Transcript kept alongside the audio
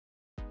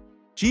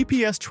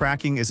GPS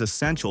tracking is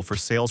essential for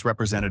sales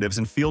representatives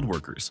and field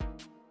workers.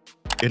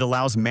 It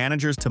allows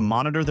managers to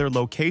monitor their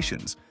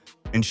locations,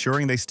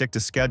 ensuring they stick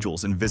to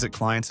schedules and visit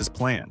clients as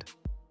planned.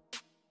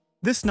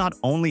 This not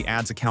only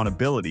adds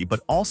accountability but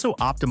also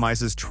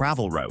optimizes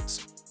travel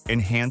routes,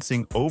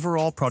 enhancing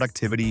overall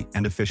productivity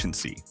and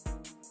efficiency.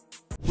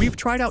 We've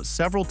tried out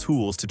several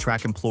tools to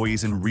track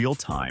employees in real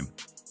time,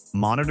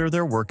 monitor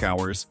their work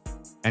hours,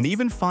 and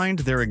even find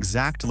their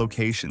exact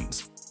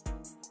locations.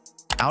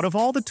 Out of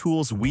all the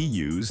tools we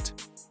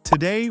used,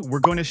 today we're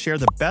going to share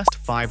the best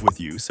 5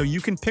 with you so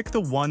you can pick the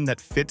one that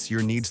fits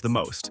your needs the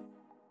most.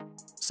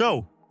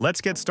 So,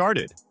 let's get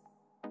started.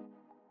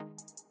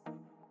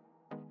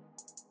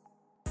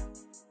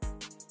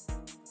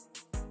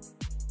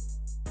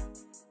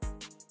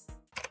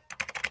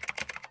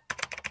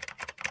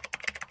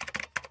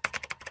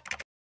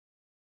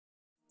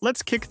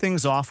 Let's kick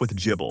things off with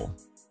Jibble.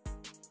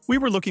 We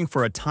were looking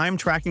for a time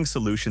tracking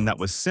solution that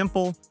was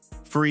simple,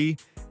 free,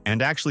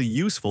 and actually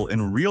useful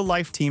in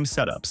real-life team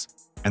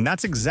setups, and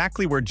that's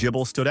exactly where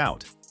Jibble stood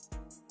out.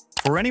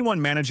 For anyone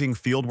managing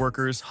field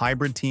workers,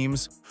 hybrid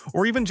teams,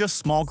 or even just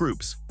small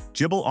groups,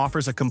 Jibble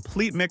offers a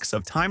complete mix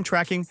of time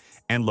tracking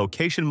and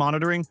location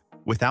monitoring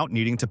without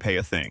needing to pay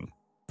a thing.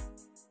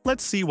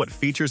 Let's see what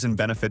features and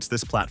benefits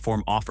this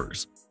platform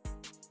offers.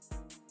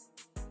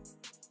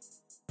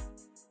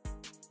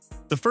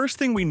 The first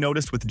thing we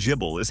noticed with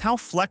Jibble is how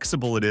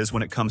flexible it is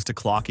when it comes to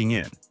clocking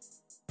in.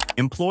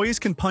 Employees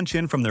can punch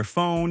in from their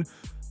phone,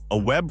 a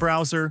web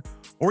browser,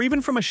 or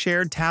even from a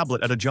shared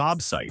tablet at a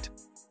job site.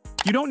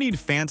 You don't need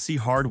fancy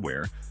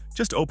hardware,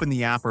 just open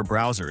the app or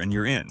browser and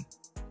you're in.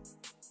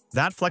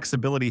 That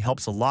flexibility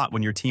helps a lot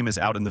when your team is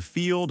out in the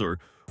field or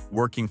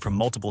working from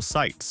multiple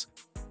sites.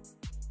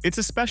 It's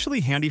especially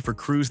handy for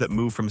crews that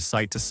move from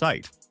site to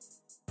site.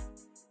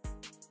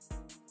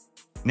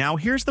 Now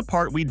here's the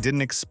part we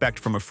didn't expect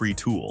from a free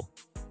tool: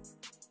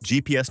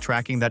 GPS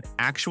tracking that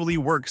actually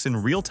works in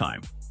real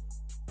time.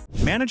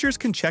 Managers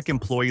can check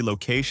employee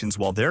locations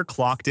while they're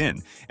clocked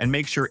in and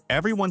make sure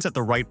everyone's at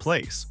the right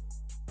place.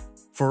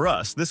 For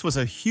us, this was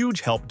a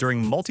huge help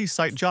during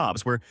multi-site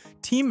jobs where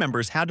team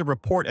members had to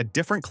report at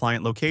different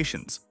client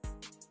locations.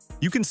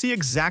 You can see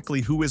exactly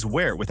who is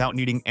where without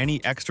needing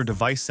any extra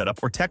device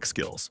setup or tech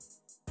skills.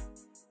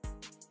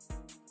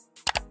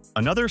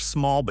 Another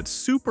small but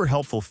super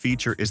helpful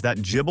feature is that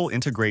Jibble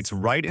integrates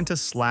right into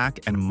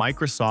Slack and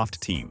Microsoft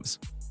Teams.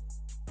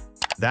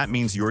 That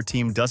means your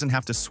team doesn't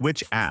have to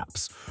switch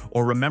apps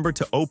or remember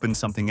to open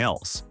something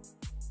else.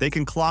 They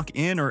can clock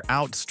in or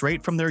out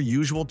straight from their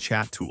usual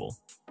chat tool.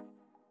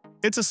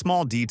 It's a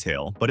small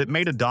detail, but it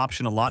made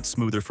adoption a lot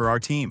smoother for our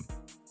team.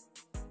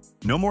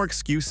 No more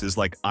excuses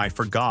like "I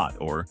forgot"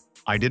 or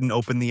 "I didn't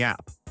open the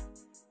app."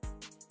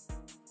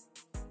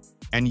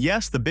 And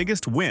yes, the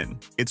biggest win,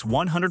 it's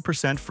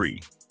 100%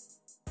 free.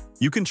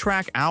 You can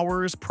track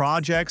hours,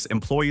 projects,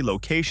 employee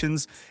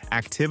locations,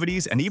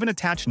 activities, and even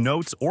attach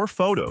notes or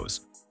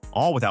photos,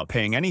 all without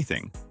paying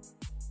anything.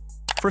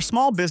 For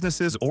small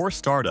businesses or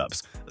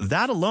startups,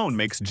 that alone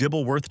makes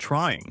Jibble worth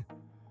trying.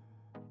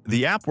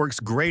 The app works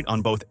great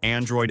on both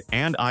Android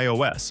and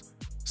iOS,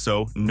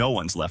 so no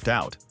one's left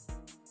out.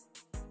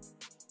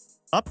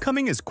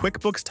 Upcoming is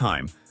QuickBooks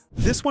Time.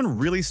 This one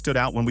really stood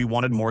out when we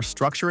wanted more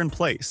structure in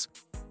place,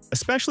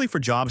 especially for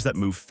jobs that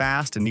move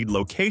fast and need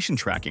location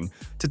tracking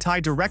to tie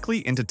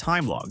directly into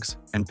time logs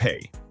and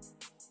pay.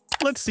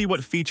 Let's see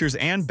what features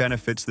and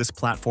benefits this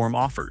platform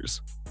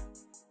offers.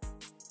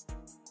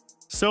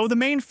 So the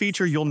main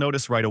feature you'll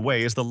notice right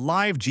away is the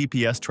live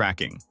GPS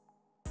tracking.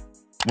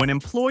 When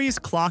employees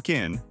clock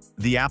in,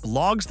 the app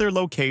logs their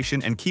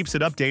location and keeps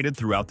it updated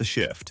throughout the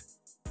shift.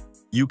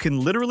 You can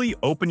literally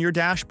open your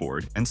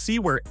dashboard and see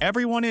where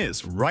everyone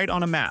is right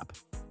on a map.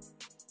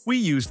 We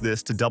used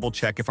this to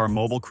double-check if our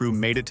mobile crew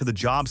made it to the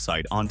job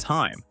site on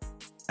time.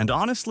 And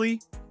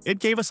honestly, it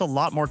gave us a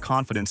lot more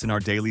confidence in our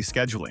daily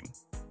scheduling.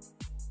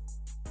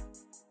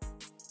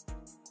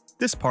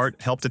 This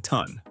part helped a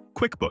ton.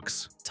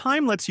 QuickBooks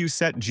Time lets you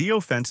set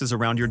geofences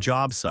around your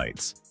job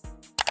sites.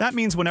 That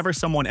means whenever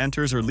someone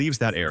enters or leaves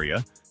that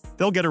area,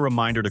 they'll get a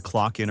reminder to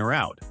clock in or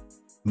out.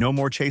 No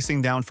more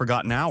chasing down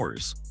forgotten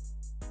hours.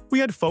 We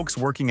had folks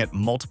working at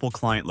multiple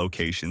client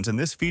locations, and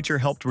this feature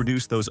helped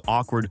reduce those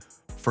awkward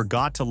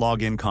forgot to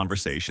log in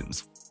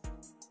conversations.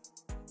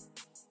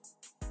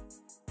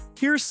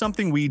 Here's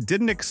something we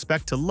didn't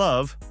expect to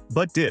love,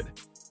 but did.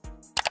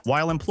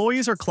 While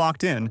employees are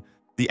clocked in,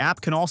 the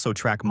app can also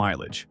track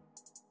mileage.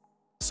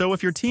 So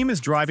if your team is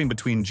driving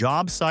between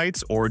job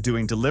sites or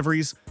doing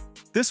deliveries,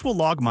 this will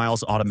log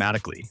miles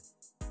automatically.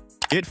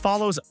 It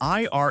follows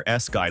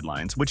IRS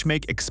guidelines, which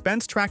make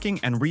expense tracking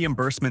and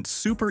reimbursement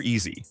super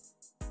easy.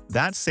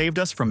 That saved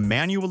us from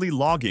manually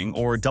logging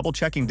or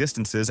double-checking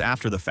distances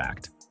after the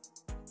fact.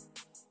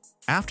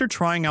 After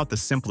trying out the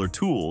simpler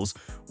tools,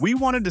 we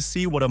wanted to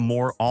see what a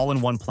more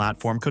all-in-one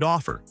platform could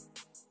offer.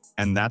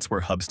 And that's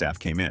where Hubstaff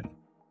came in.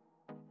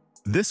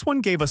 This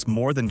one gave us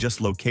more than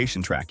just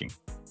location tracking.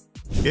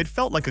 It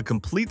felt like a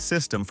complete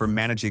system for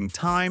managing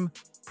time,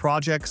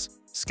 projects,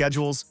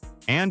 schedules,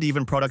 and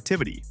even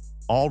productivity,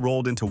 all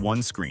rolled into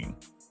one screen.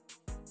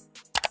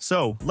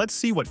 So, let's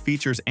see what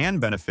features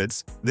and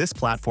benefits this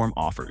platform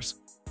offers.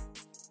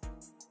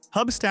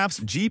 Hubstaff's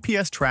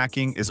GPS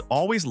tracking is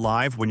always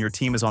live when your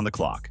team is on the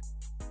clock.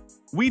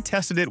 We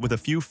tested it with a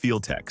few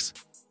field techs,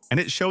 and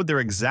it showed their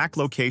exact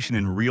location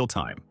in real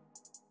time.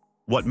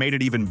 What made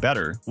it even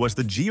better was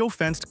the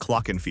geo-fenced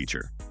clock-in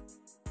feature.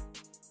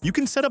 You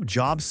can set up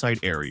job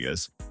site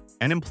areas,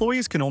 and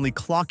employees can only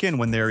clock in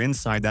when they're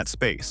inside that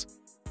space.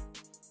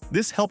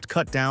 This helped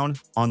cut down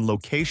on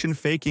location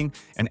faking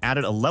and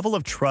added a level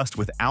of trust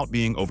without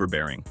being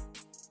overbearing.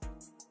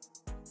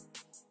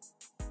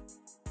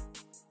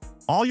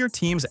 All your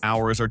team's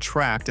hours are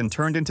tracked and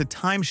turned into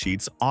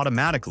timesheets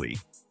automatically.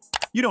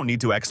 You don't need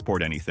to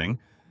export anything.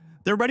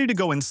 They're ready to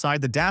go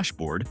inside the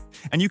dashboard,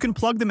 and you can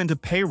plug them into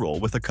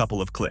payroll with a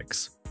couple of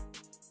clicks.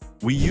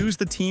 We used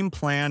the team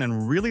plan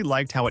and really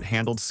liked how it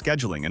handled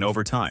scheduling and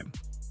overtime.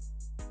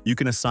 You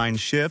can assign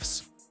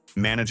shifts,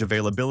 manage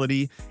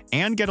availability,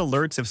 and get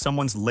alerts if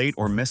someone's late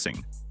or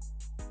missing.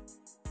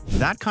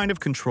 That kind of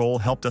control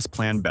helped us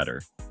plan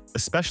better,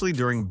 especially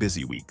during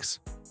busy weeks.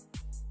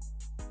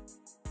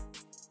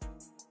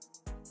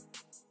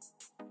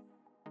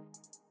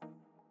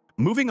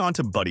 Moving on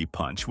to Buddy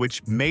Punch,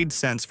 which made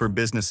sense for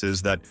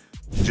businesses that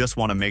just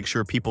want to make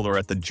sure people are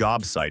at the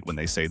job site when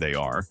they say they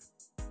are,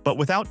 but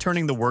without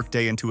turning the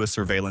workday into a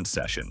surveillance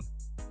session.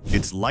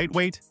 It's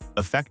lightweight,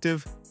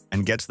 effective,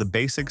 and gets the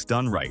basics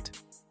done right.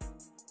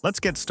 Let's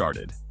get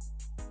started.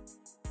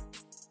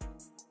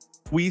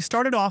 We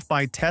started off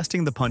by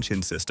testing the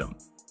punch-in system.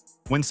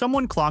 When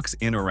someone clocks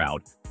in or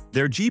out,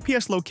 their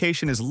GPS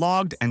location is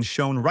logged and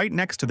shown right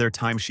next to their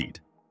timesheet.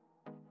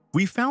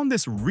 We found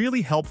this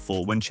really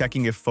helpful when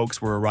checking if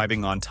folks were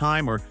arriving on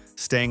time or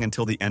staying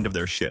until the end of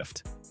their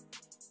shift.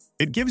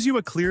 It gives you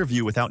a clear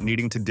view without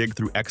needing to dig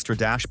through extra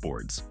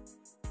dashboards.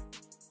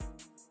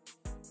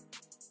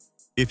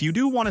 If you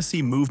do want to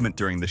see movement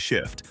during the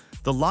shift,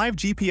 the live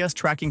GPS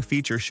tracking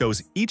feature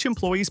shows each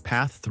employee's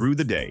path through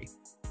the day.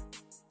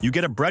 You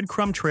get a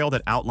breadcrumb trail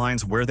that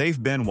outlines where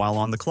they've been while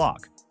on the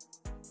clock.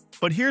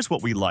 But here's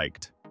what we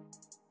liked.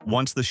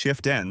 Once the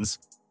shift ends,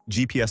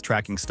 GPS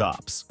tracking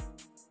stops.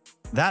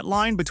 That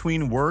line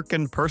between work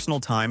and personal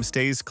time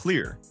stays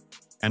clear,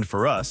 and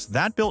for us,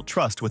 that built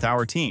trust with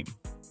our team.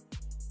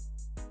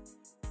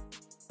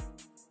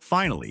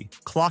 Finally,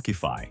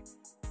 Clockify.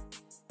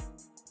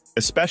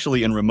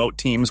 Especially in remote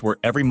teams where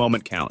every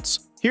moment counts.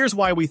 Here's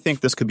why we think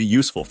this could be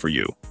useful for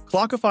you.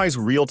 Clockify's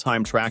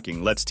real-time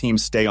tracking lets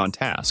teams stay on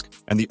task,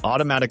 and the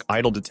automatic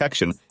idle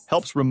detection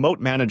helps remote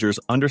managers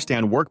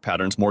understand work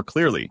patterns more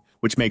clearly,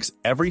 which makes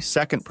every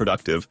second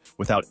productive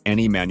without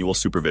any manual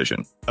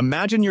supervision.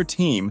 Imagine your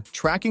team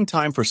tracking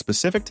time for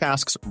specific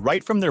tasks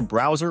right from their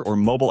browser or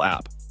mobile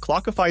app.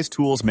 Clockify's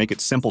tools make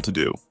it simple to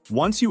do.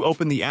 Once you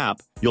open the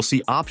app, you'll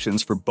see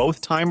options for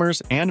both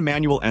timers and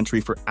manual entry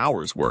for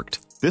hours worked.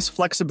 This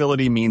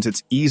flexibility means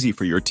it's easy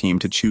for your team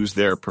to choose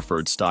their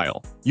preferred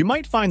style. You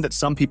might find that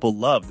some people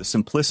love the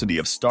simplicity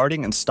of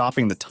starting and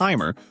stopping the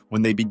timer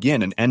when they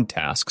begin and end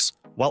tasks,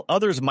 while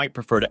others might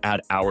prefer to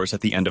add hours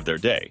at the end of their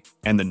day.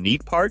 And the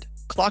neat part?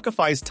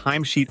 Clockify's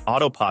timesheet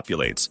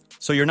auto-populates,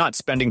 so you're not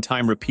spending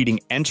time repeating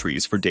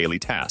entries for daily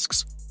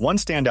tasks. One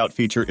standout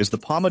feature is the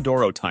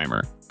Pomodoro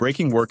timer,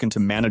 breaking work into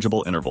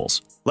manageable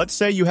intervals. Let's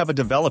say you have a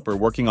developer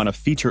working on a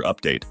feature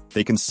update.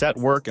 They can set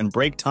work and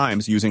break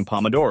times using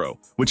Pomodoro,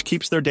 which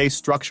keeps their day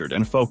structured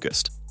and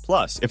focused.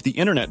 Plus, if the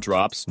internet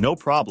drops, no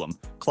problem,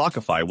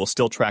 Clockify will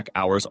still track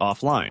hours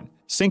offline,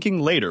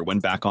 syncing later when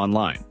back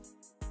online.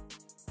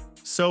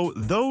 So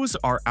those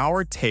are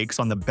our takes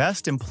on the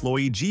best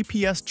employee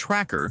GPS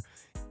tracker,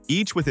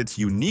 each with its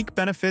unique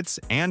benefits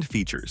and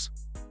features.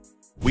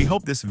 We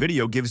hope this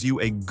video gives you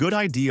a good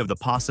idea of the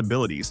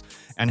possibilities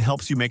and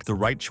helps you make the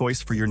right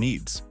choice for your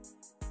needs.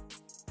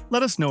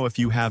 Let us know if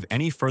you have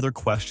any further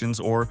questions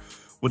or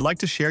would like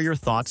to share your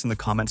thoughts in the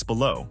comments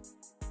below.